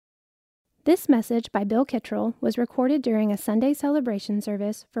This message by Bill Kittrell was recorded during a Sunday celebration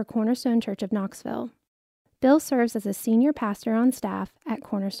service for Cornerstone Church of Knoxville. Bill serves as a senior pastor on staff at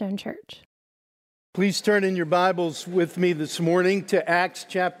Cornerstone Church. Please turn in your Bibles with me this morning to Acts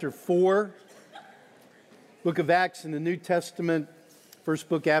chapter 4. Book of Acts in the New Testament, first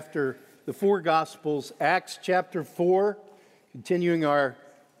book after the four Gospels, Acts chapter 4, continuing our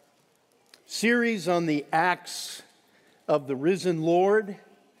series on the acts of the risen Lord.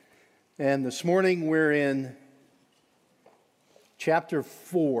 And this morning we're in chapter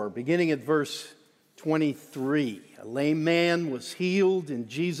 4, beginning at verse 23. A lame man was healed in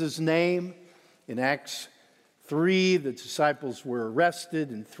Jesus' name. In Acts 3, the disciples were arrested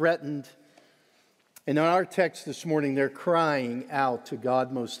and threatened. And in our text this morning, they're crying out to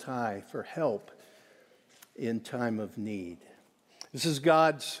God Most High for help in time of need. This is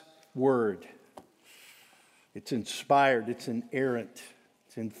God's word. It's inspired, it's inerrant,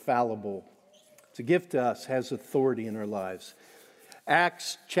 it's infallible. It's a gift to us, has authority in our lives.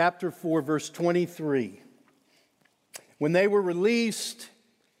 Acts chapter 4, verse 23. When they were released,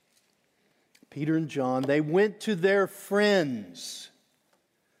 Peter and John, they went to their friends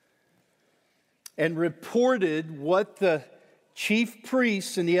and reported what the chief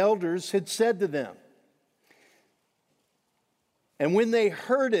priests and the elders had said to them. And when they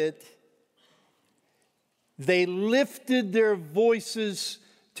heard it, they lifted their voices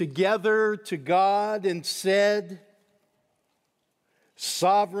together to God and said,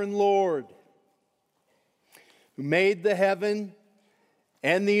 "Sovereign Lord, who made the heaven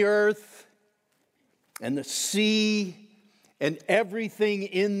and the earth and the sea and everything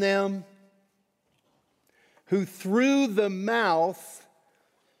in them, who through the mouth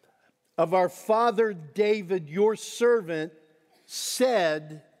of our father David, your servant,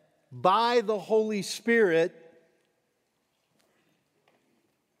 said by the Holy Spirit,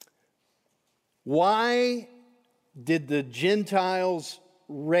 why did the Gentiles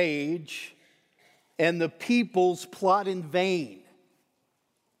rage and the peoples plot in vain?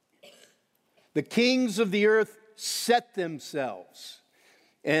 The kings of the earth set themselves,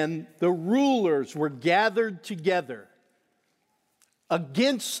 and the rulers were gathered together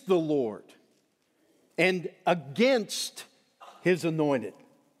against the Lord and against his anointed.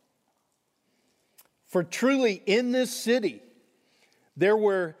 For truly in this city there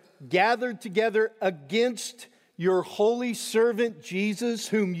were gathered together against your holy servant Jesus,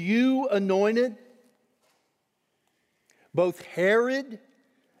 whom you anointed, both Herod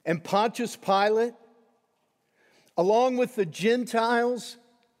and Pontius Pilate, along with the Gentiles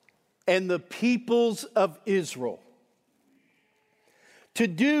and the peoples of Israel, to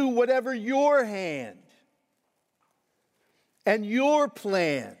do whatever your hand and your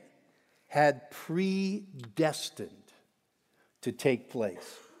plan had predestined to take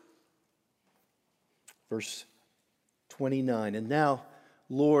place. Verse 29, and now,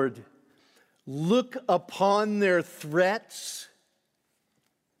 Lord, look upon their threats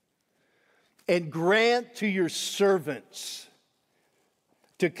and grant to your servants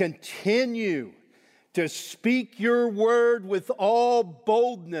to continue to speak your word with all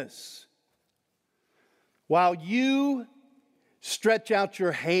boldness, while you stretch out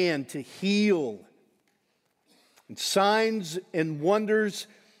your hand to heal, and signs and wonders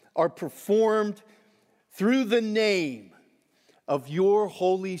are performed through the name of your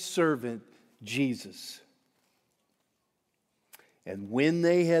holy servant Jesus. And when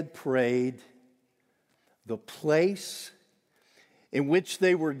they had prayed, the place in which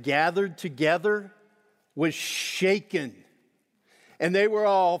they were gathered together was shaken, and they were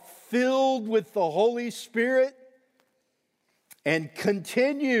all filled with the Holy Spirit and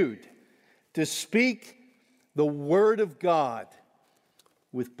continued to speak the word of God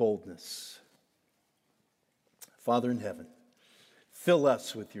with boldness. Father in heaven, fill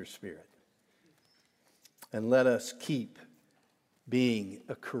us with your Spirit, and let us keep being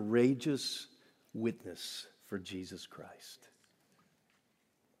a courageous witness for Jesus Christ.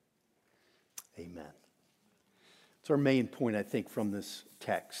 Amen. It's our main point, I think, from this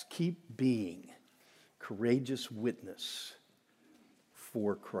text. Keep being courageous witness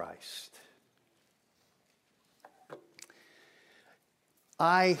for Christ.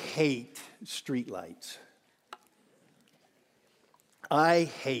 I hate streetlights. I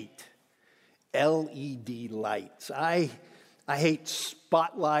hate LED lights. I hate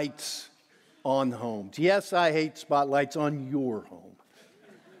spotlights on homes. Yes, I hate spotlights on your home,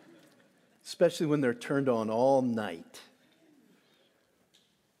 especially when they're turned on all night.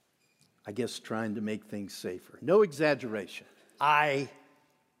 I guess trying to make things safer. No exaggeration. I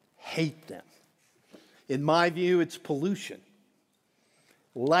hate them. In my view, it's pollution.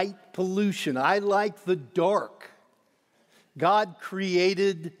 light pollution. I like the dark. God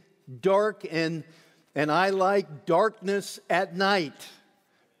created dark, and I like darkness at night.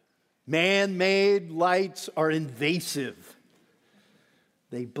 Man-made lights are invasive.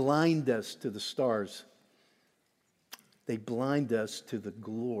 They blind us to the stars. They blind us to the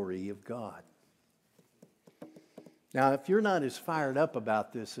glory of God. Now, if you're not as fired up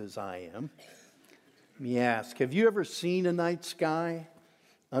about this as I am, let me ask, have you ever seen a night sky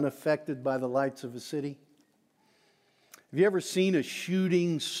unaffected by the lights of a city? Have you ever seen a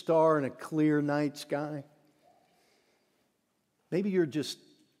shooting star in a clear night sky? Maybe you're just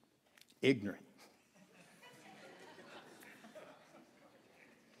ignorant.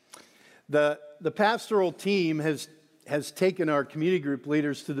 The pastoral team has taken our community group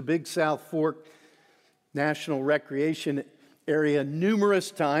leaders to the Big South Fork National Recreation Area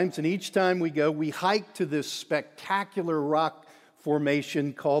numerous times, and each time we go, we hike to this spectacular rock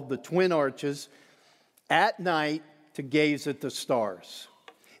formation called the Twin Arches at night to gaze at the stars.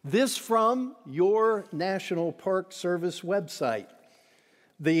 This from your National Park Service website.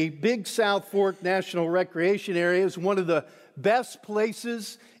 The Big South Fork National Recreation Area is one of the best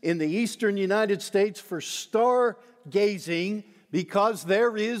places in the eastern United States for stargazing because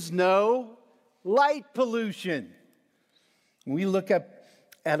there is no light pollution. When we look up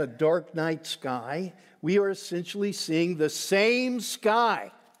at a dark night sky, we are essentially seeing the same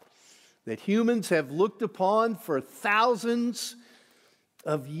sky that humans have looked upon for thousands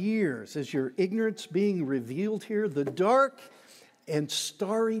of years. Is your ignorance being revealed here? The dark and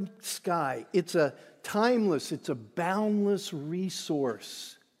starry sky, it's a timeless, it's a boundless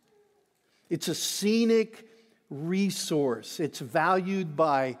resource. It's a scenic resource. It's valued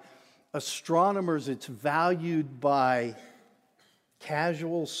by astronomers. It's valued by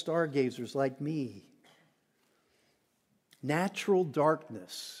casual stargazers like me. Natural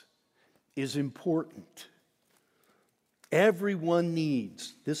darkness is important. Everyone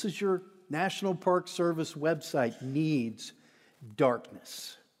needs, this is your National Park Service website, needs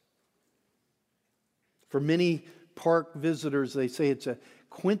darkness. For many park visitors, they say it's a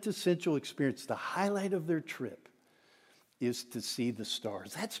quintessential experience. The highlight of their trip is to see the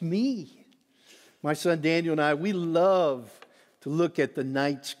stars. That's me. My son Daniel and I, we love to look at the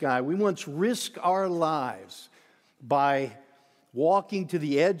night sky. We once risked our lives by walking to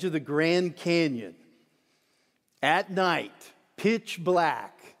the edge of the Grand Canyon at night, pitch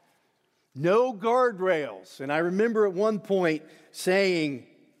black, no guardrails. And I remember at one point saying,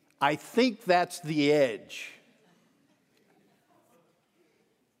 I think that's the edge.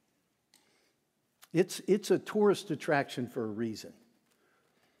 It's a tourist attraction for a reason.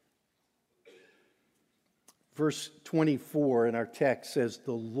 Verse 24 in our text says,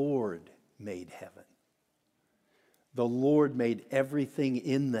 the Lord made heaven. The Lord made everything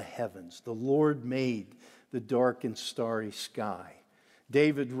in the heavens. The Lord made the dark and starry sky.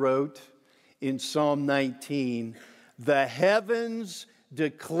 David wrote in Psalm 19, the heavens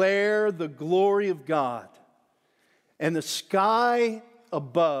declare the glory of God, and the sky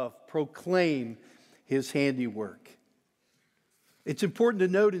above proclaim his handiwork. It's important to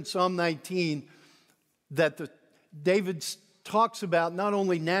note in Psalm 19 that David talks about not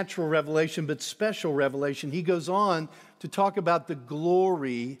only natural revelation, but special revelation. He goes on to talk about the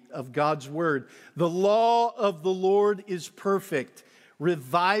glory of God's word. The law of the Lord is perfect,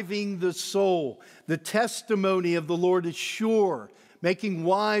 reviving the soul. The testimony of the Lord is sure, making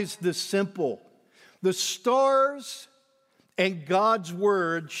wise the simple. The stars and God's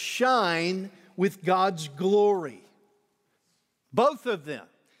word shine with God's glory. Both of them,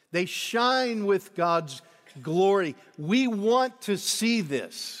 they shine with God's glory. We want to see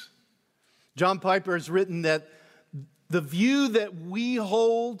this. John Piper has written that the view that we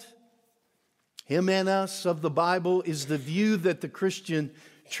hold, him and us, of the Bible is the view that the Christian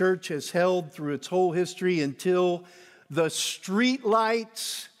church has held through its whole history until the street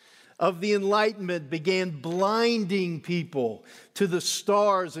lights of the Enlightenment began blinding people to the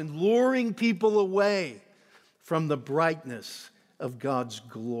stars and luring people away from the brightness of God's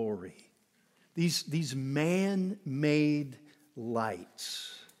glory. These man-made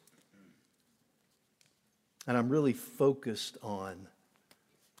lights. And I'm really focused on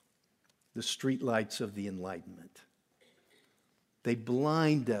the street lights of the Enlightenment. They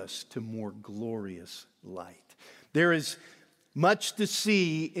blind us to more glorious light. There is much to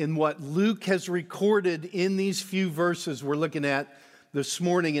see in what Luke has recorded in these few verses we're looking at this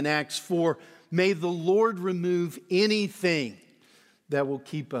morning in Acts 4. May the Lord remove anything that will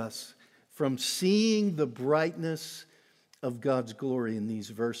keep us from seeing the brightness of God's glory in these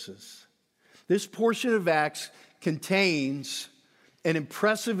verses. This portion of Acts contains an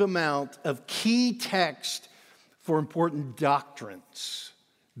impressive amount of key text for important doctrines,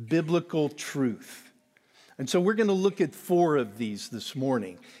 biblical truth. And so we're going to look at 4 of these this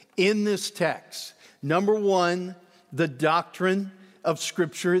morning in this text. Number 1, the doctrine of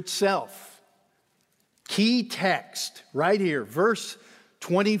Scripture itself. Key text right here, verse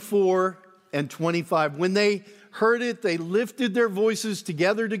 24 and 25. When they heard it, they lifted their voices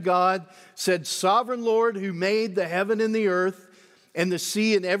together to God, said, "Sovereign Lord, who made the heaven and the earth and the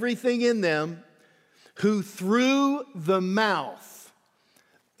sea and everything in them, who through the mouth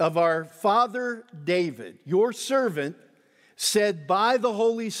of our father David, your servant, said by the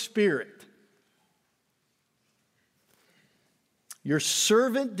Holy Spirit." Your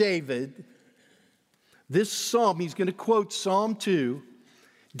servant David, this psalm, he's going to quote Psalm 2.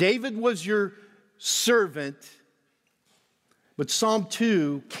 David was your servant, but Psalm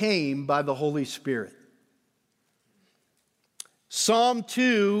 2 came by the Holy Spirit. Psalm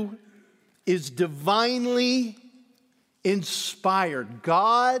 2 is divinely inspired.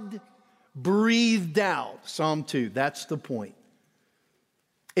 God breathed out Psalm 2. That's the point.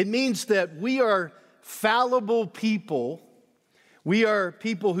 It means that we are fallible people. We are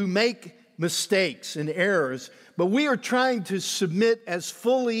people who make mistakes and errors, but we are trying to submit as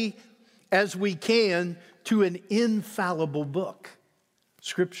fully as we can to an infallible book,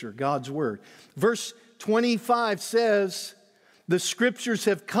 Scripture, God's Word. Verse 25 says, "The Scriptures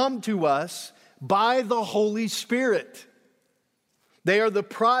have come to us by the Holy Spirit. They are the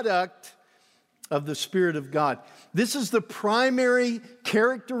product of the Spirit of God." This is the primary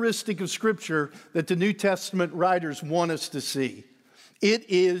characteristic of Scripture that the New Testament writers want us to see. It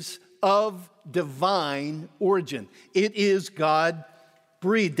is of divine origin. It is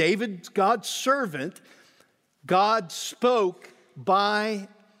God-breathed. David, God's servant, God spoke by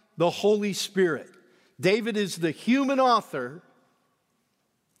the Holy Spirit. David is the human author,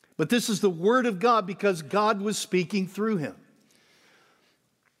 but this is the Word of God because God was speaking through him.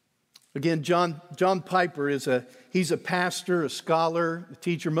 Again, John Piper he's a pastor, a scholar, a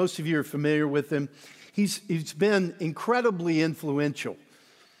teacher. Most of you are familiar with him. He's been incredibly influential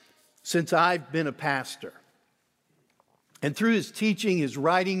since I've been a pastor. And through his teaching, his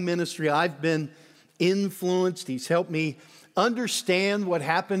writing ministry, I've been influenced. He's helped me understand what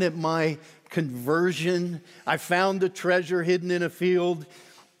happened at my conversion. I found a treasure hidden in a field,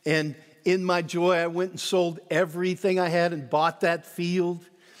 and in my joy, I went and sold everything I had and bought that field.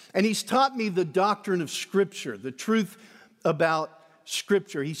 And he's taught me the doctrine of Scripture, the truth about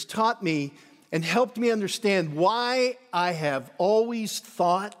Scripture. He's taught me and helped me understand why I have always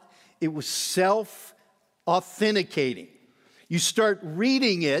thought it was self-authenticating. You start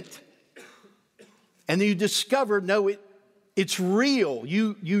reading it, and then you discover, no, it's real.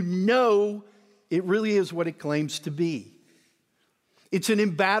 You know it really is what it claims to be. It's an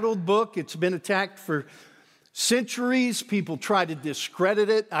embattled book. It's been attacked for centuries. People try to discredit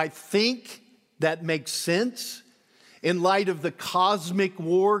it. I think that makes sense in light of the cosmic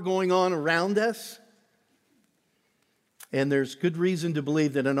war going on around us. And there's good reason to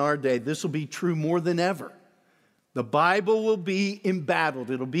believe that in our day, this will be true more than ever. The Bible will be embattled.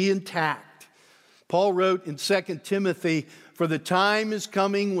 It'll be intact. Paul wrote in 2 Timothy, "For the time is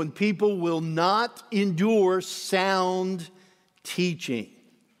coming when people will not endure sound teaching,"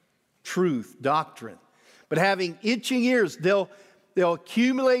 truth, doctrine, "but having itching ears, they'll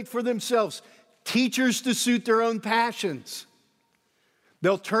accumulate for themselves teachers to suit their own passions.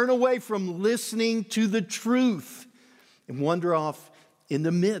 They'll turn away from listening to the truth and wander off in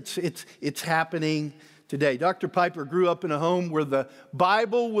the midst." It's happening today. Dr. Piper grew up in a home where the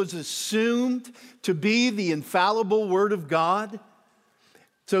Bible was assumed to be the infallible Word of God.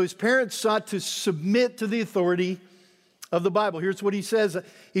 So his parents sought to submit to the authority of the Bible. Here's what he says.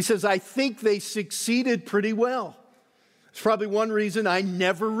 He says, "I think they succeeded pretty well. It's probably one reason I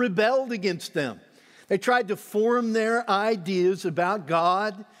never rebelled against them. They tried to form their ideas about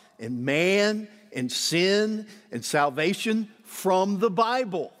God and man and sin and salvation from the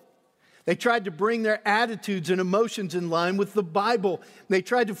Bible. They tried to bring their attitudes and emotions in line with the Bible. They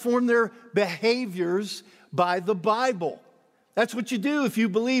tried to form their behaviors by the Bible. That's what you do if you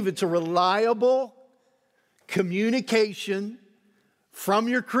believe it's a reliable communication from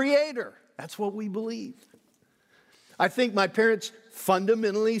your Creator. That's what we believe. I think my parents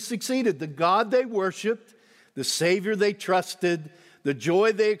fundamentally succeeded. The God they worshiped, the Savior they trusted, the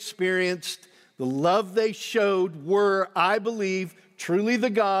joy they experienced, the love they showed were, I believe, truly the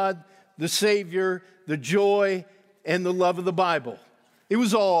God, the Savior, the joy, and the love of the Bible. It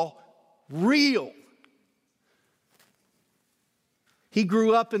was all real. He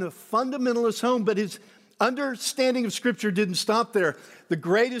grew up in a fundamentalist home, but his understanding of Scripture didn't stop there. The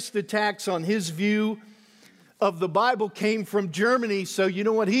greatest attacks on his view of the Bible came from Germany, so you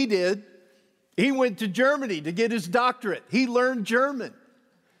know what he did? He went to Germany to get his doctorate. He learned German.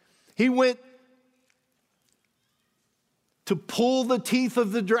 He went to pull the teeth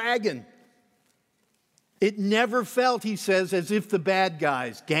of the dragon. It never felt, he says, as if the bad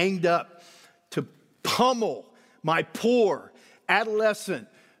guys ganged up to pummel my poor adolescent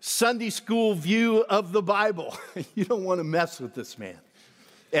Sunday school view of the Bible. You don't want to mess with this man.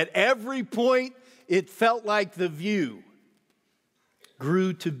 At every point, it felt like the view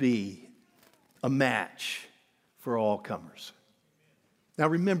grew to be a match for all comers. Now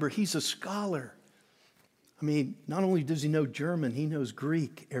remember, he's a scholar. I mean, not only does he know German, he knows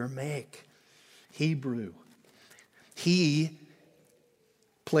Greek, Aramaic, Hebrew. He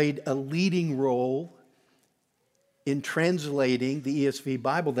played a leading role in translating the ESV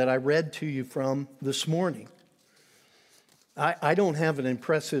Bible that I read to you from this morning. I don't have an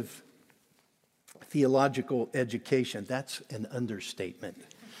impressive theological education. That's an understatement.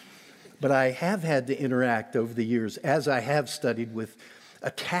 But I have had to interact over the years, as I have studied, with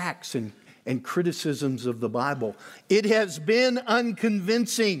attacks and criticisms of the Bible. It has been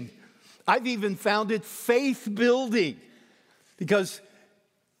unconvincing. I've even found it faith-building, because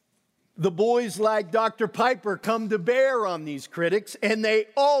the boys like Dr. Piper come to bear on these critics, and they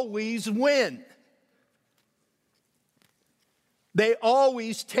always win. They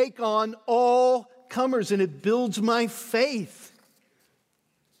always take on all comers, and it builds my faith.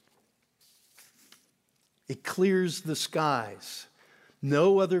 It clears the skies.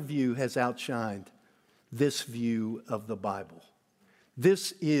 No other view has outshined this view of the Bible.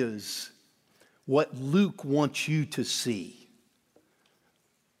 This is what Luke wants you to see.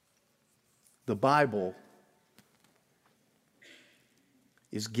 The Bible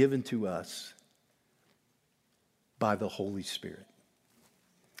is given to us by the Holy Spirit.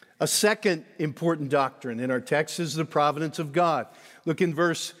 A second important doctrine in our text is the providence of God. Look in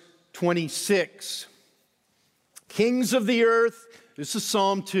verse 26. Kings of the earth, this is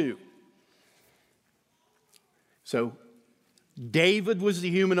Psalm 2. So David was the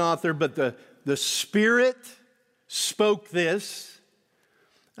human author, but the Spirit spoke this.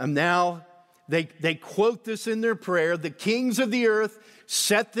 And now they quote this in their prayer. The kings of the earth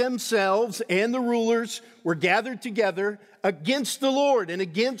set themselves, and the rulers were gathered together against the Lord and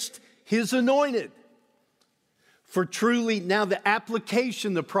against his anointed. For truly, now the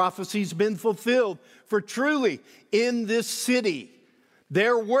application, the prophecy's been fulfilled. For truly, in this city,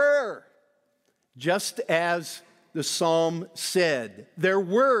 there were, just as the psalm said, there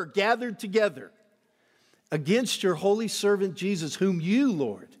were gathered together against your holy servant Jesus, whom you,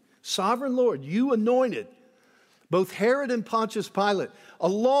 Lord, sovereign Lord, you anointed, both Herod and Pontius Pilate,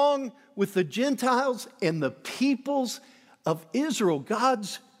 along with the Gentiles and the peoples of Israel.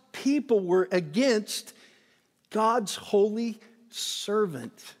 God's people were against God's holy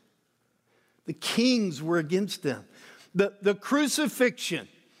servant. The kings were against them. The crucifixion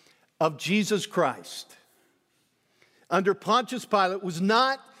of Jesus Christ under Pontius Pilate was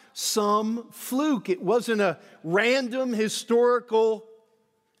not some fluke. It wasn't a random historical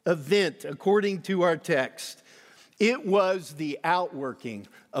event, according to our text. It was the outworking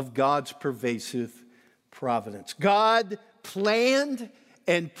of God's pervasive providence. God planned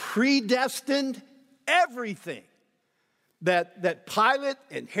and predestined everything that Pilate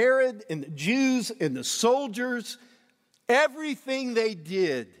and Herod and the Jews and the soldiers, everything they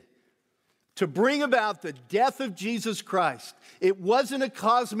did to bring about the death of Jesus Christ. It wasn't a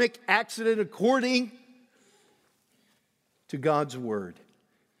cosmic accident according to God's word.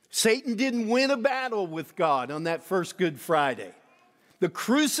 Satan didn't win a battle with God on that first Good Friday. The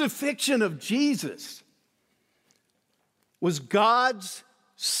crucifixion of Jesus was God's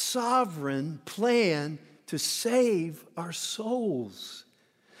sovereign plan to save our souls.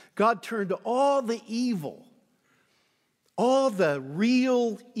 God turned all the evil, all the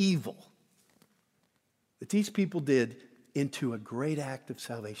real evil that these people did into a great act of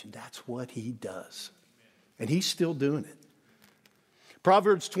salvation. That's what he does. And he's still doing it.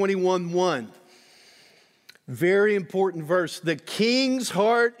 Proverbs 21:1. Very important verse. The king's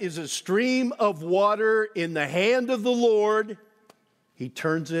heart is a stream of water in the hand of the Lord. He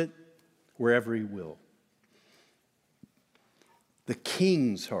turns it wherever he will. The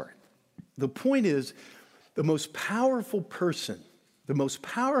king's heart. The point is, the most powerful person, the most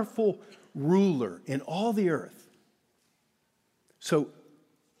powerful ruler in all the earth. So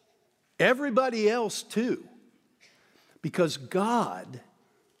everybody else too, because God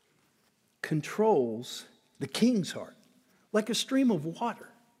controls the king's heart like a stream of water.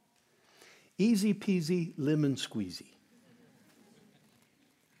 Easy peasy, lemon squeezy.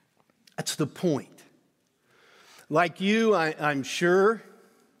 That's the point. Like you, I'm sure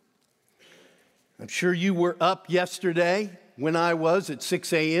you were up yesterday when I was at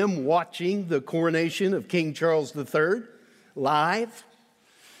 6 a.m. watching the coronation of King Charles III live.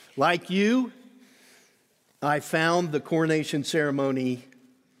 Like you, I found the coronation ceremony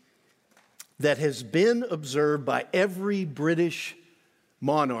that has been observed by every British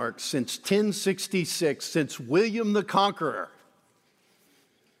monarch since 1066, since William the Conqueror.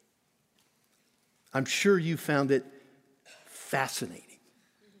 I'm sure you found it fascinating.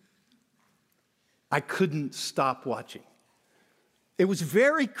 I couldn't stop watching. It was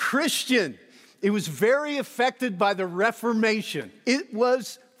very Christian. It was very affected by the Reformation. It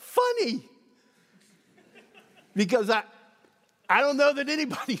was funny. Because I don't know that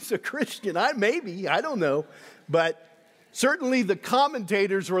anybody's a Christian. I don't know. But certainly the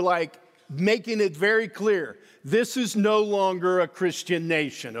commentators were like making it very clear. This is no longer a Christian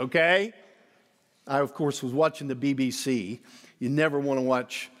nation, okay? I, of course, was watching the BBC. You never want to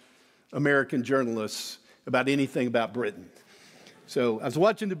watch American journalists about anything about Britain. So I was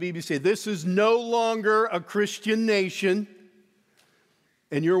watching the BBC. This is no longer a Christian nation.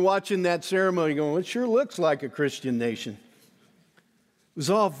 And you're watching that ceremony going, it sure looks like a Christian nation. It was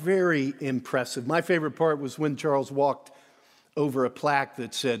all very impressive. My favorite part was when Charles walked over a plaque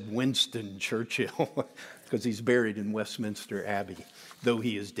that said Winston Churchill, because he's buried in Westminster Abbey. Though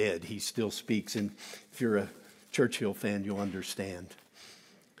he is dead, he still speaks. And if you're a Churchill fan, you'll understand.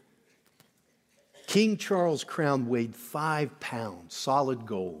 King Charles' crown weighed 5 pounds, solid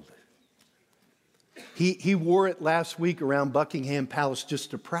gold. He wore it last week around Buckingham Palace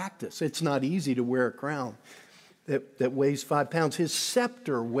just to practice. It's not easy to wear a crown that weighs 5 pounds. His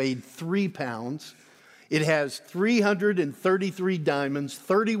scepter weighed 3 pounds. It has 333 diamonds,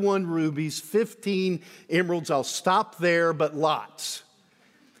 31 rubies, 15 emeralds. I'll stop there, but lots.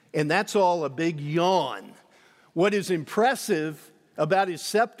 And that's all a big yawn. What is impressive about his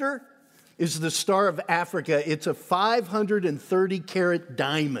scepter is the Star of Africa. It's a 530-carat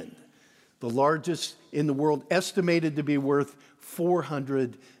diamond, the largest in the world, estimated to be worth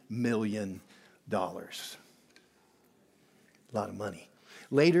 $400 million. A lot of money.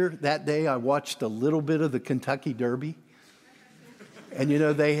 Later that day, I watched a little bit of the Kentucky Derby. And you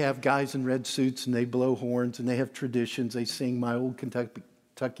know, they have guys in red suits and they blow horns and they have traditions. They sing My Old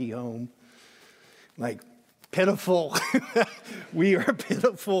Kentucky Home. Like, pitiful. We are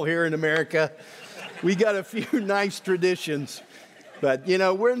pitiful here in America. We got a few nice traditions. But, you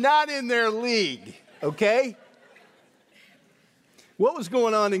know, we're not in their league, okay? What was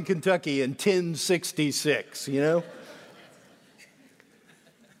going on in Kentucky in 1066, you know?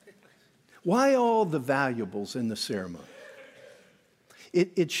 Why all the valuables in the ceremony?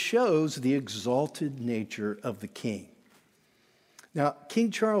 It shows the exalted nature of the king. Now, King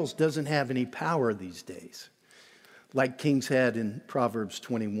Charles doesn't have any power these days, like kings had in Proverbs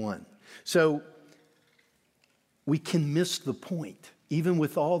 21. So we can miss the point. Even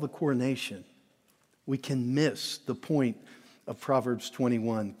with all the coronation, we can miss the point of Proverbs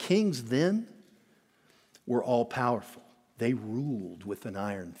 21. Kings then were all powerful. They ruled with an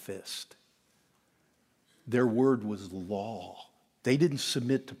iron fist. Their word was law. They didn't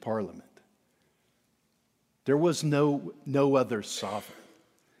submit to parliament. There was no other sovereign.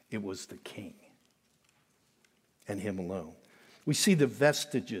 It was the king and him alone. We see the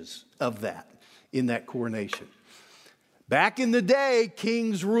vestiges of that in that coronation. Back in the day,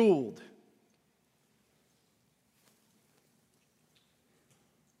 kings ruled.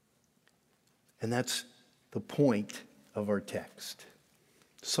 And that's the point of our text.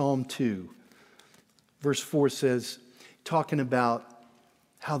 Psalm 2, verse 4 says, talking about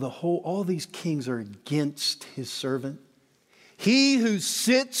how all these kings are against his servant. He who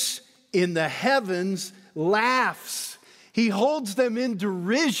sits in the heavens laughs. He holds them in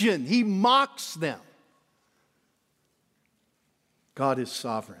derision. He mocks them. God is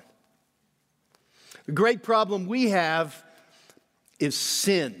sovereign. The great problem we have is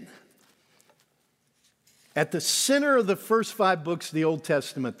sin. At the center of the first 5 books of the Old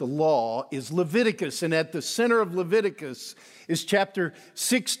Testament, the law, is Leviticus. And at the center of Leviticus is chapter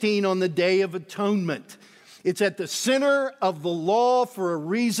 16 on the Day of Atonement. It's at the center of the law for a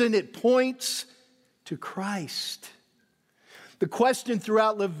reason. It points to Christ. The question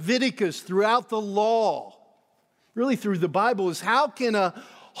throughout Leviticus, throughout the law, really through the Bible, is how can a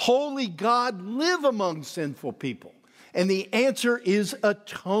holy God live among sinful people? And the answer is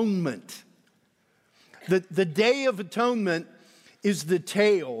atonement. The Day of Atonement is the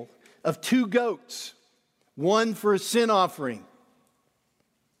tale of 2 goats, one for a sin offering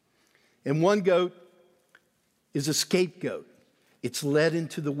And one goat is a scapegoat. It's led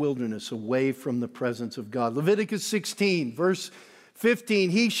into the wilderness away from the presence of God. Leviticus 16, verse 15,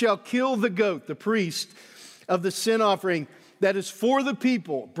 he shall kill the goat, the priest, of the sin offering that is for the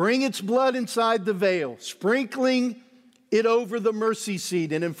people. Bring its blood inside the veil, sprinkling it over the mercy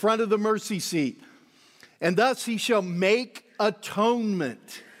seat and in front of the mercy seat. And thus he shall make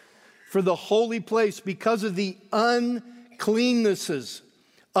atonement for the holy place because of the uncleannesses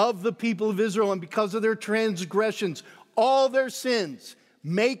of the people of Israel and because of their transgressions, all their sins.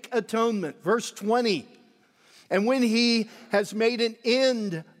 Make atonement. Verse 20. And when he has made an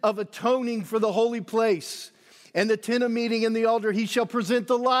end of atoning for the holy place and the tent of meeting and the altar, he shall present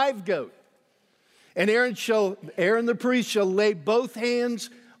the live goat. And Aaron the priest shall lay both hands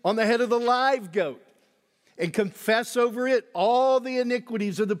on the head of the live goat and confess over it all the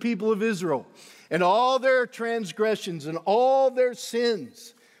iniquities of the people of Israel and all their transgressions and all their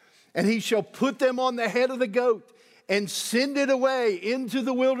sins. And he shall put them on the head of the goat and send it away into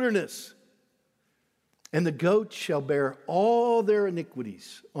the wilderness. And the goat shall bear all their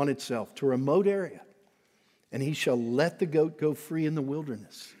iniquities on itself to a remote area. And he shall let the goat go free in the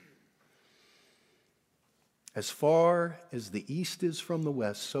wilderness. As far as the east is from the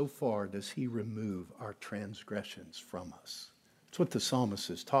west, so far does he remove our transgressions from us. That's what the psalmist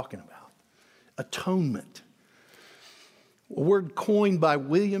is talking about. Atonement. A word coined by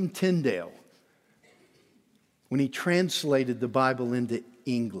William Tyndale when he translated the Bible into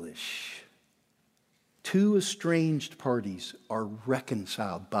English. Two estranged parties are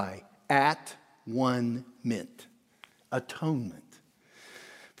reconciled by at-one-ment. Atonement.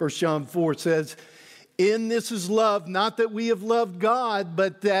 1 John 4 says, in this is love, not that we have loved God,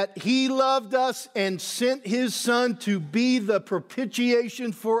 but that he loved us and sent his Son to be the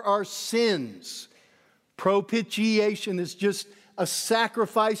propitiation for our sins. Propitiation is just a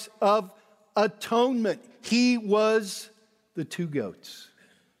sacrifice of atonement. He was the two goats.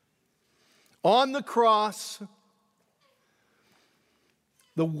 On the cross,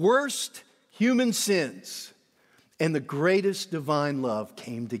 the worst human sins and the greatest divine love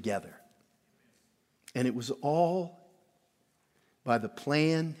came together. And it was all by the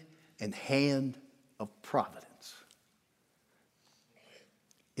plan and hand of providence.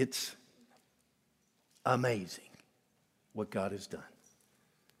 It's amazing what God has done.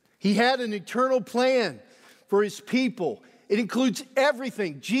 He had an eternal plan for his people. It includes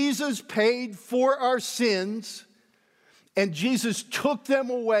everything. Jesus paid for our sins, and Jesus took them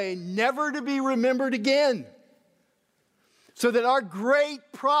away, never to be remembered again. So that our great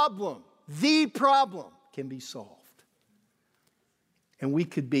problem, the problem, can be solved. And we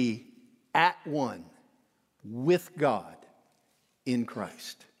could be at one with God in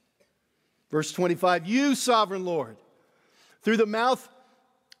Christ. Verse 25, you, sovereign Lord, through the mouth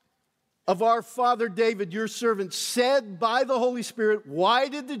of our father David, your servant, said by the Holy Spirit, why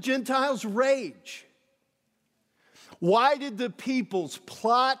did the Gentiles rage? Why did the peoples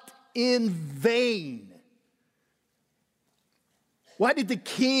plot in vain? Why did the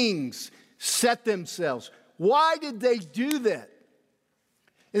kings set themselves? Why did they do that?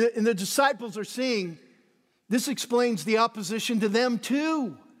 And the disciples are seeing, this explains the opposition to them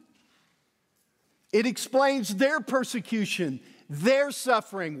too. It explains their persecution, their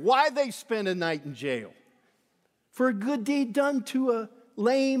suffering, why they spent a night in jail. For a good deed done to a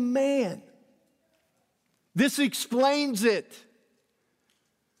lame man. This explains it.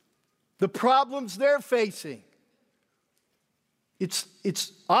 The problems they're facing.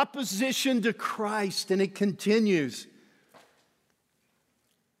 It's opposition to Christ, and it continues.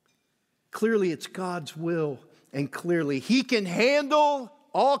 Clearly, it's God's will, and clearly, he can handle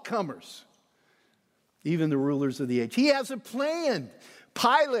all comers, even the rulers of the age. He has a plan.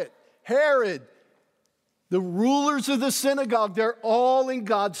 Pilate, Herod, the rulers of the synagogue, they're all in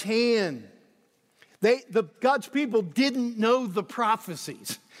God's hand. God's people didn't know the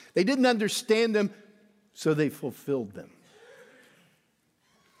prophecies. They didn't understand them, so they fulfilled them.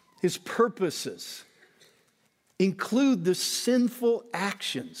 His purposes include the sinful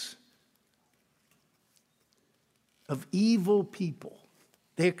actions of evil people.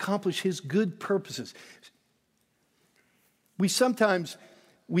 They accomplish his good purposes. We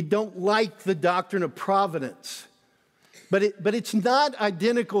don't like the doctrine of providence, but it's not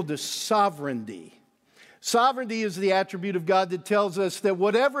identical to sovereignty. Sovereignty is the attribute of God that tells us that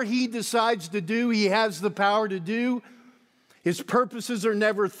whatever he decides to do, he has the power to do. His purposes are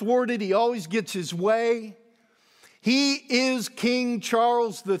never thwarted. He always gets his way. He is King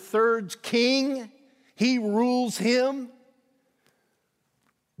Charles III's king. He rules him.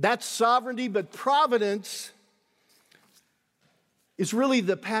 That's sovereignty, but providence is really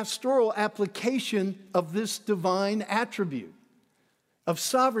the pastoral application of this divine attribute of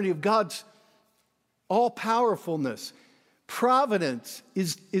sovereignty, of God's all-powerfulness. Providence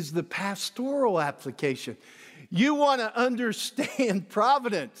is the pastoral application. You want to understand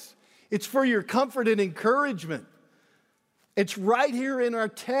providence. It's for your comfort and encouragement. It's right here in our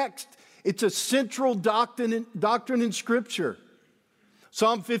text. It's a central doctrine in Scripture.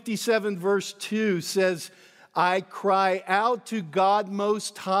 Psalm 57 verse 2 says, I cry out to God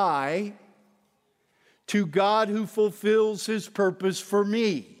Most High, to God who fulfills His purpose for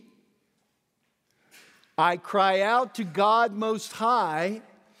me. I cry out to God Most High,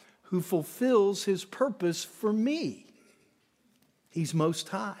 who fulfills His purpose for me. He's Most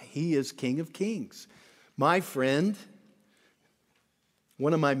High. He is King of Kings. My friend,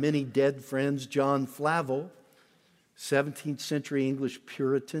 one of my many dead friends, John Flavel, 17th century English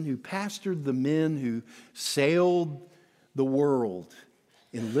Puritan who pastored the men who sailed the world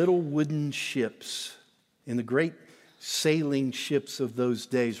in little wooden ships, in the great sailing ships of those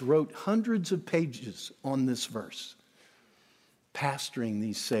days, wrote hundreds of pages on this verse, pastoring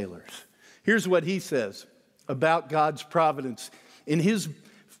these sailors. Here's what he says about God's providence in his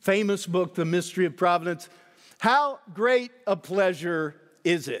famous book, The Mystery of Providence. How great a pleasure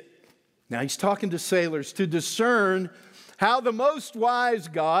is it? Now he's talking to sailors, to discern how the most wise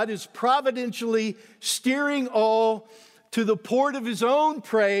God is providentially steering all to the port of His own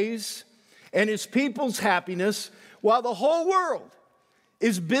praise and His people's happiness, while the whole world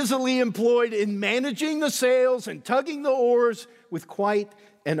is busily employed in managing the sails and tugging the oars with quite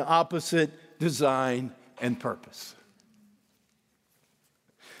an opposite design and purpose.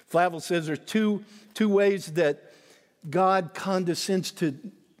 Flavel says there's two ways that God condescends to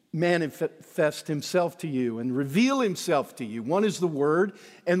manifest Himself to you and reveal Himself to you. One is the Word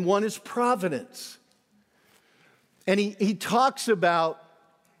and one is providence. And he talks about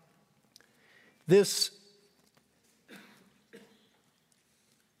this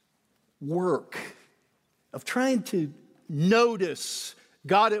work of trying to notice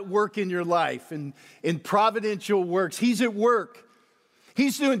God at work in your life and in providential works. He's at work.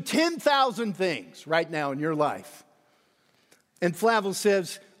 He's doing 10,000 things right now in your life. And Flavel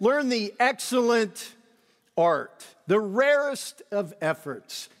says, learn the excellent art, the rarest of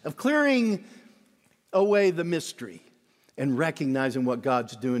efforts, of clearing away the mystery and recognizing what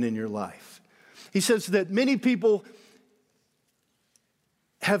God's doing in your life. He says that many people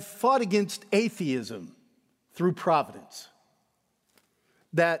have fought against atheism through providence.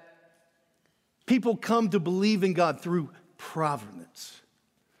 That people come to believe in God through providence.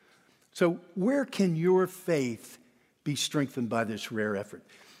 So where can your faith be strengthened by this rare effort?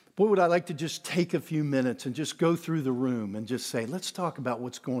 Boy, would I like to just take a few minutes and just go through the room and just say, let's talk about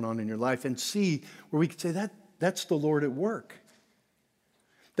what's going on in your life and see where we can say that's the Lord at work.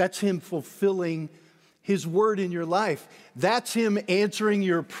 That's Him fulfilling His word in your life. That's Him answering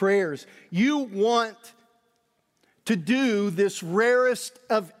your prayers. You want to do this rarest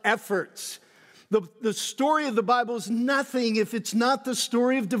of efforts. The story of the Bible is nothing if it's not the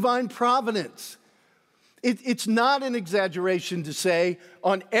story of divine providence. It's not an exaggeration to say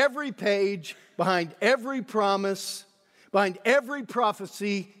on every page, behind every promise, behind every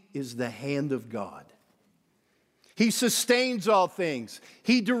prophecy is the hand of God. He sustains all things.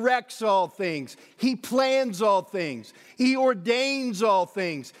 He directs all things. He plans all things. He ordains all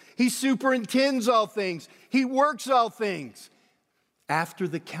things. He superintends all things. He works all things after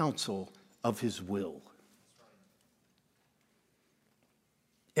the counsel of His will.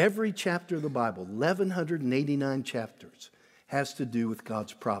 Every chapter of the Bible, 1,189 chapters, has to do with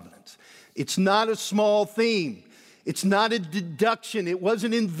God's providence. It's not a small theme. It's not a deduction. It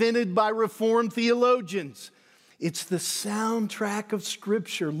wasn't invented by Reformed theologians. It's the soundtrack of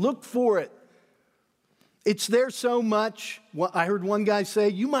Scripture. Look for it. It's there so much. I heard one guy say,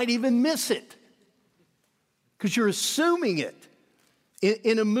 you might even miss it because you're assuming it.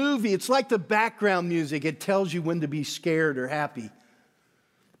 In a movie, it's like the background music. It tells you when to be scared or happy.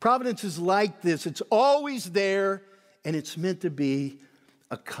 Providence is like this. It's always there, and it's meant to be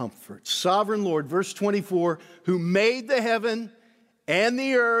a comfort. Sovereign Lord, verse 24, who made the heaven and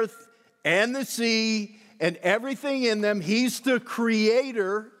the earth and the sea and everything in them. He's the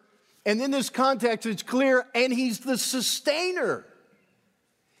creator. And in this context, it's clear, and He's the sustainer.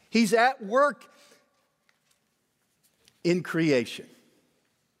 He's at work in creation.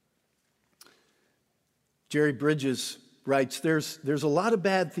 Jerry Bridges writes, there's a lot of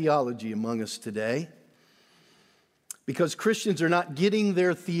bad theology among us today because Christians are not getting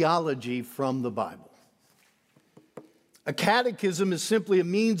their theology from the Bible. A catechism is simply a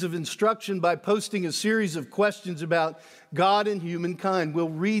means of instruction by posting a series of questions about God and humankind. We'll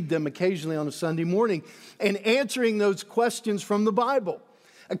read them occasionally on a Sunday morning and answering those questions from the Bible.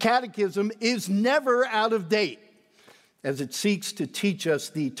 A catechism is never out of date as it seeks to teach us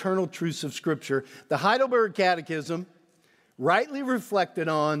the eternal truths of Scripture. The Heidelberg Catechism, rightly reflected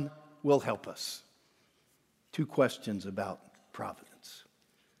on, will help us. 2 questions about providence.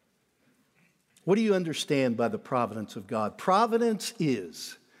 What do you understand by the providence of God? Providence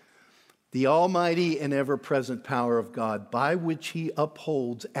is the almighty and ever-present power of God by which he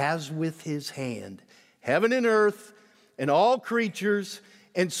upholds, as with his hand, heaven and earth and all creatures,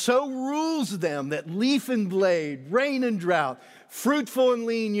 and so rules them that leaf and blade, rain and drought, fruitful and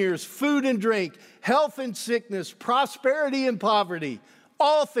lean years, food and drink, health and sickness, prosperity and poverty,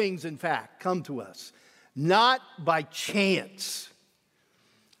 all things, in fact, come to us, not by chance.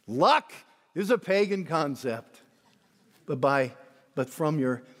 Luck is a pagan concept, but from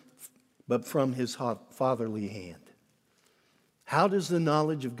his fatherly hand. How does the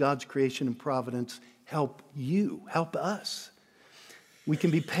knowledge of God's creation and providence help you, help us? We can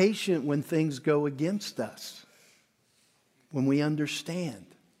be patient when things go against us, when we understand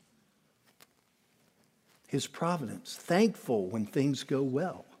his providence, thankful when things go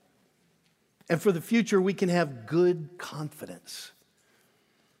well. And for the future, we can have good confidence,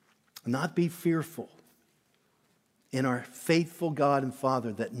 not be fearful in our faithful God and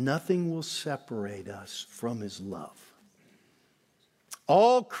Father that nothing will separate us from his love.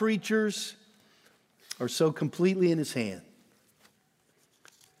 All creatures are so completely in his hand.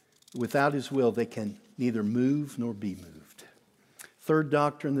 Without his will, they can neither move nor be moved. Third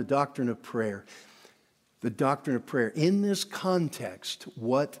doctrine, the doctrine of prayer. The doctrine of prayer. In this context,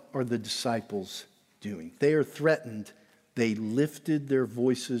 what are the disciples doing? They are threatened. They lifted their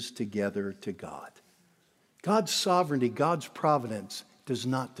voices together to God. God's sovereignty, God's providence does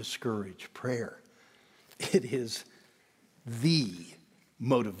not discourage prayer. It is the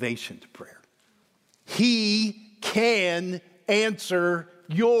motivation to prayer. He can answer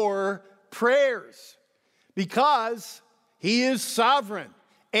your prayers because he is sovereign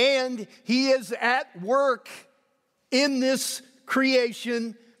and he is at work in this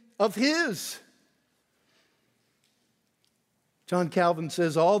creation of his. John Calvin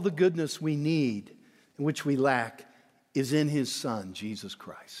says all the goodness we need and which we lack is in his Son, Jesus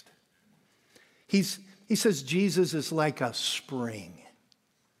Christ. He says Jesus is like a spring.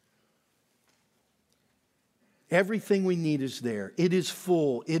 Everything we need is there. It is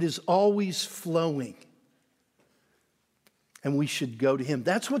full. It is always flowing. And we should go to him.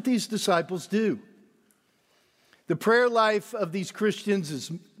 That's what these disciples do. The prayer life of these Christians is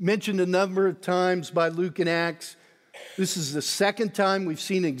mentioned a number of times by Luke in Acts. This is the second time we've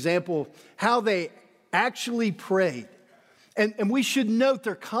seen an example of how they actually prayed. And we should note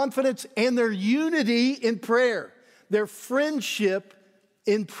their confidence and their unity in prayer, their friendship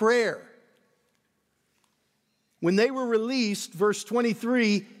in prayer. When they were released, verse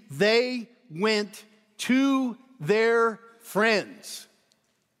 23, they went to their friends.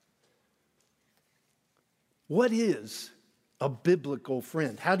 What is a biblical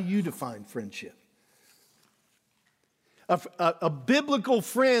friend? How do you define friendship? A biblical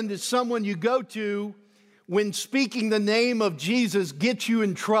friend is someone you go to when speaking the name of Jesus gets you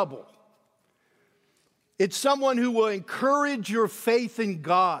in trouble. It's someone who will encourage your faith in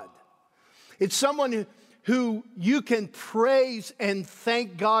God. It's someone who you can praise and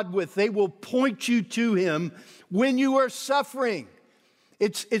thank God with. They will point you to him when you are suffering.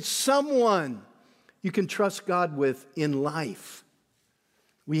 It's someone you can trust God with in life.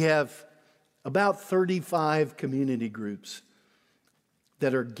 We have about 35 community groups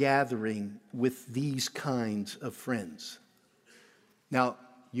that are gathering with these kinds of friends. Now,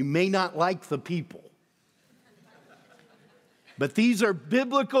 you may not like the people, but these are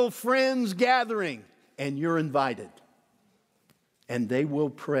biblical friends gathering, and you're invited. And they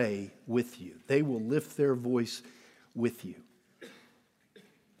will pray with you. They will lift their voice with you.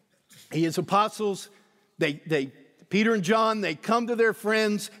 His apostles, Peter and John, they come to their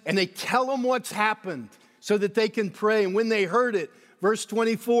friends and they tell them what's happened so that they can pray. And when they heard it, verse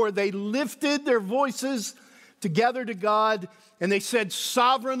 24, they lifted their voices together to God and they said,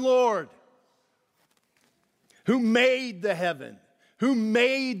 Sovereign Lord, who made the heaven, who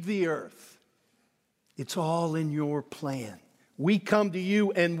made the earth, it's all in your plan. We come to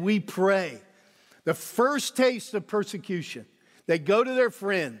you and we pray. The first taste of persecution, they go to their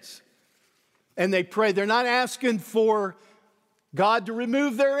friends and they pray. They're not asking for God to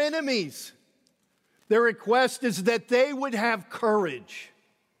remove their enemies. Their request is that they would have courage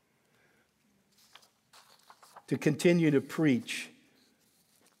to continue to preach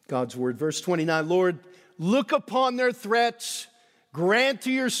God's word. Verse 29, Lord, look upon their threats, grant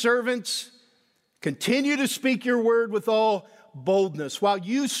to your servants, continue to speak your word with all boldness, while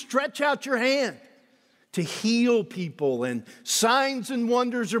you stretch out your hand to heal people, and signs and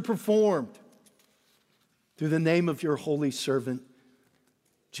wonders are performed through the name of your holy servant,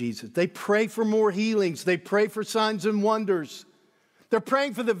 Jesus. They pray for more healings. They pray for signs and wonders. They're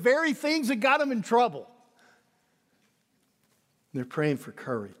praying for the very things that got them in trouble. They're praying for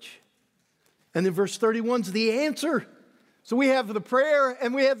courage. And then verse 31 is the answer. So we have the prayer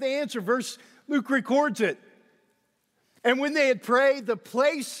and we have the answer. Luke records it. And when they had prayed, the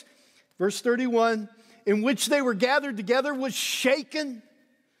place, verse 31, in which they were gathered together was shaken.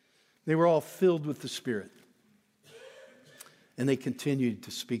 They were all filled with the Spirit. And they continued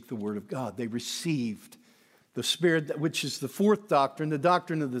to speak the word of God. They received the Spirit, which is the fourth doctrine, the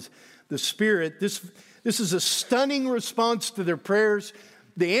doctrine of the Spirit. This is a stunning response to their prayers.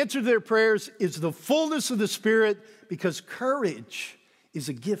 The answer to their prayers is the fullness of the Spirit, because courage is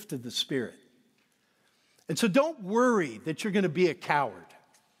a gift of the Spirit. And so don't worry that you're going to be a coward.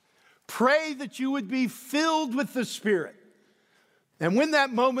 Pray that you would be filled with the Spirit. And when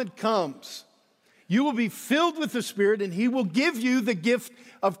that moment comes, you will be filled with the Spirit, and He will give you the gift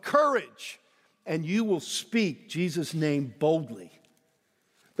of courage, and you will speak Jesus' name boldly.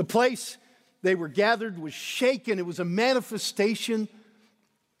 The place they were gathered was shaken. It was a manifestation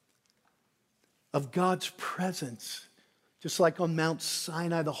of God's presence. Just like on Mount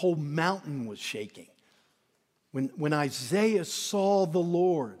Sinai, the whole mountain was shaking. When Isaiah saw the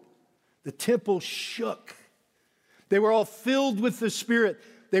Lord, the temple shook. They were all filled with the Spirit.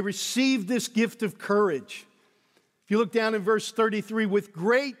 They received this gift of courage. If you look down in verse 33, with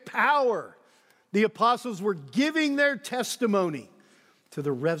great power, the apostles were giving their testimony to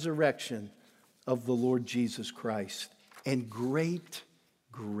the resurrection of the Lord Jesus Christ. And great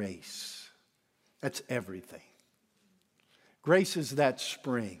grace. That's everything. Grace is that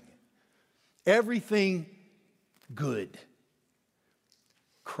spring. Everything good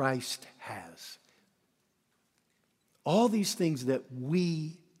Christ has. All these things that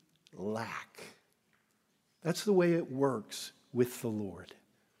we lack. That's the way it works with the Lord.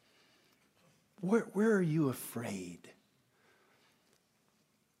 Where are you afraid?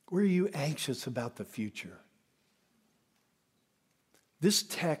 Where are you anxious about the future? This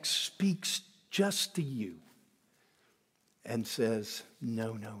text speaks just to you and says,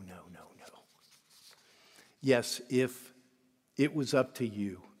 no. Yes, if it was up to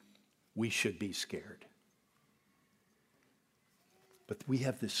you, we should be scared. But we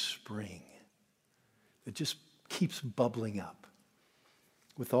have this spring that just keeps bubbling up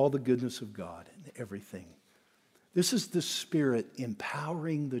with all the goodness of God and everything. This is the Spirit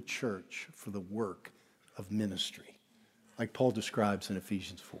empowering the church for the work of ministry, like Paul describes in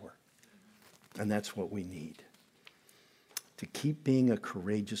Ephesians 4. And that's what we need, to keep being a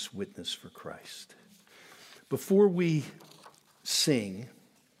courageous witness for Christ. Before we sing,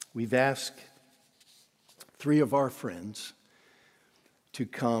 we've asked 3 of our friends to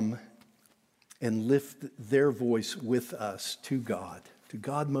come and lift their voice with us to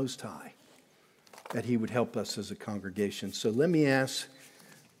God Most High, that He would help us as a congregation. So let me ask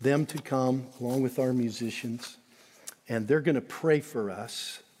them to come along with our musicians, and they're going to pray for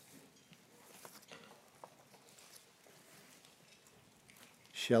us.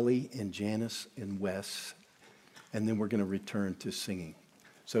 Shelley and Janice and Wes, and then we're going to return to singing.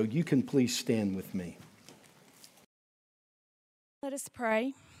 So you can please stand with me. Let us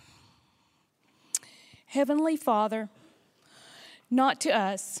pray. Heavenly Father, not to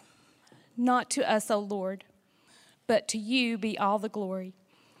us, O Lord, but to you be all the glory.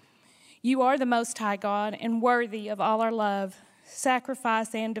 You are the Most High God and worthy of all our love,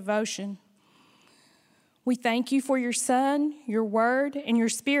 sacrifice, and devotion. We thank you for your Son, your Word, and your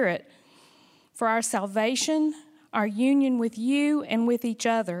Spirit, for our salvation, our union with you and with each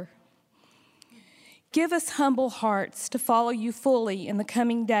other. Give us humble hearts to follow you fully in the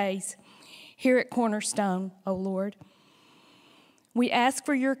coming days here at Cornerstone, O Lord. We ask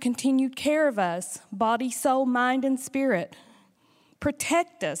for your continued care of us, body, soul, mind, and spirit.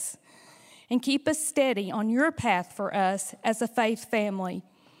 Protect us and keep us steady on your path for us as a faith family.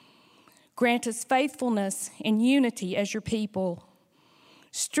 Grant us faithfulness and unity as your people.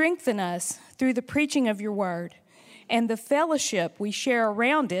 Strengthen us through the preaching of your word and the fellowship we share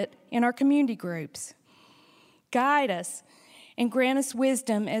around it in our community groups. Guide us and grant us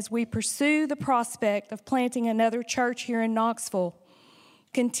wisdom as we pursue the prospect of planting another church here in Knoxville.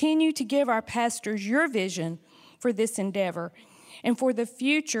 Continue to give our pastors your vision for this endeavor and for the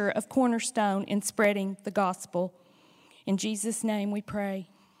future of Cornerstone in spreading the gospel. In Jesus' name we pray.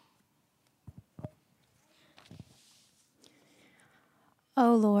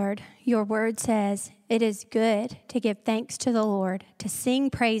 O Lord, your word says, it is good to give thanks to the Lord, to sing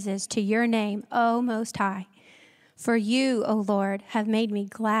praises to your name, O Most High. For you, O Lord, have made me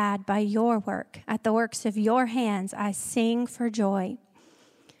glad by your work. At the works of your hands I sing for joy.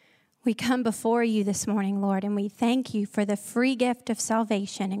 We come before you this morning, Lord, and we thank you for the free gift of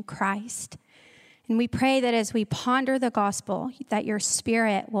salvation in Christ. And we pray that as we ponder the gospel, that your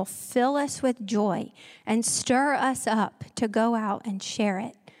Spirit will fill us with joy and stir us up to go out and share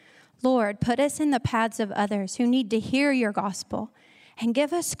it. Lord, put us in the paths of others who need to hear your gospel, and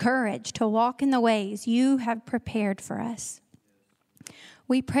give us courage to walk in the ways you have prepared for us.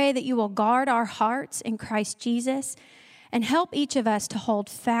 We pray that you will guard our hearts in Christ Jesus and help each of us to hold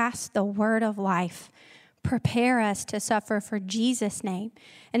fast the word of life. Prepare us to suffer for Jesus' name.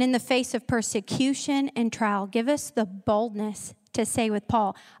 And in the face of persecution and trial, give us the boldness to say with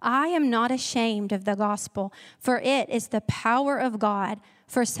Paul, I am not ashamed of the gospel, for it is the power of God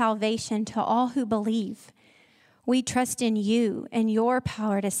for salvation to all who believe. We trust in you and your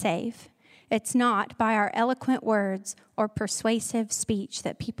power to save. It's not by our eloquent words or persuasive speech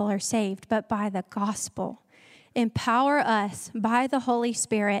that people are saved, but by the gospel. Empower us by the Holy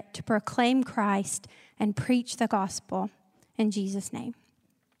Spirit to proclaim Christ and preach the gospel. In Jesus' name.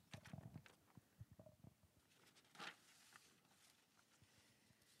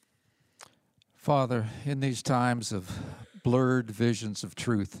 Father, in these times of blurred visions of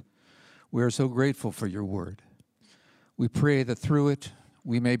truth, we are so grateful for your word. We pray that through it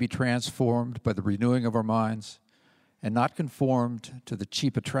we may be transformed by the renewing of our minds and not conformed to the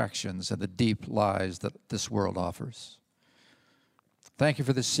cheap attractions and the deep lies that this world offers. Thank you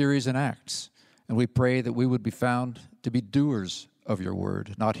for this series in Acts, and we pray that we would be found to be doers of your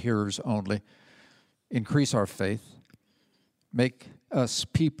word, not hearers only. Increase our faith. Make us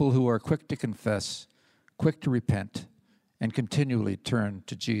people who are quick to confess, quick to repent, and continually turn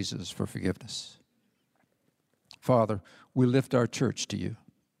to Jesus for forgiveness. Father, we lift our church to you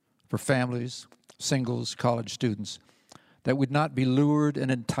for families, singles, college students, that would not be lured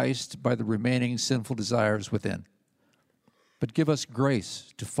and enticed by the remaining sinful desires within, but give us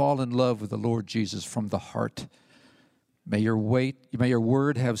grace to fall in love with the Lord Jesus from the heart. May your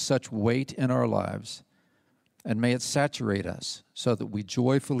word have such weight in our lives, and may it saturate us so that we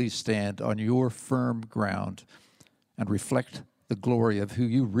joyfully stand on your firm ground and reflect the glory of who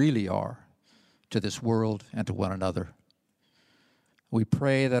you really are to this world and to one another. We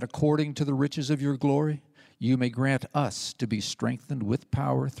pray that according to the riches of your glory, you may grant us to be strengthened with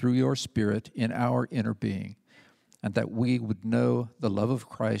power through your Spirit in our inner being, and that we would know the love of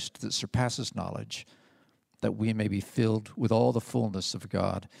Christ that surpasses knowledge, that we may be filled with all the fullness of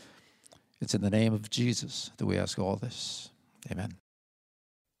God. It's in the name of Jesus that we ask all this. Amen.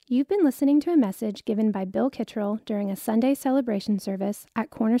 You've been listening to a message given by Bill Kittrell during a Sunday celebration service at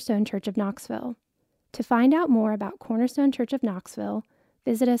Cornerstone Church of Knoxville. To find out more about Cornerstone Church of Knoxville,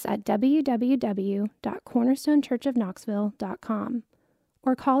 visit us at www.cornerstonechurchofknoxville.com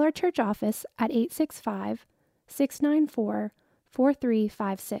or call our church office at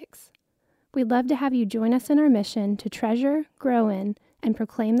 865-694-4356. We'd love to have you join us in our mission to treasure, grow in, and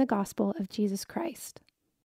proclaim the gospel of Jesus Christ.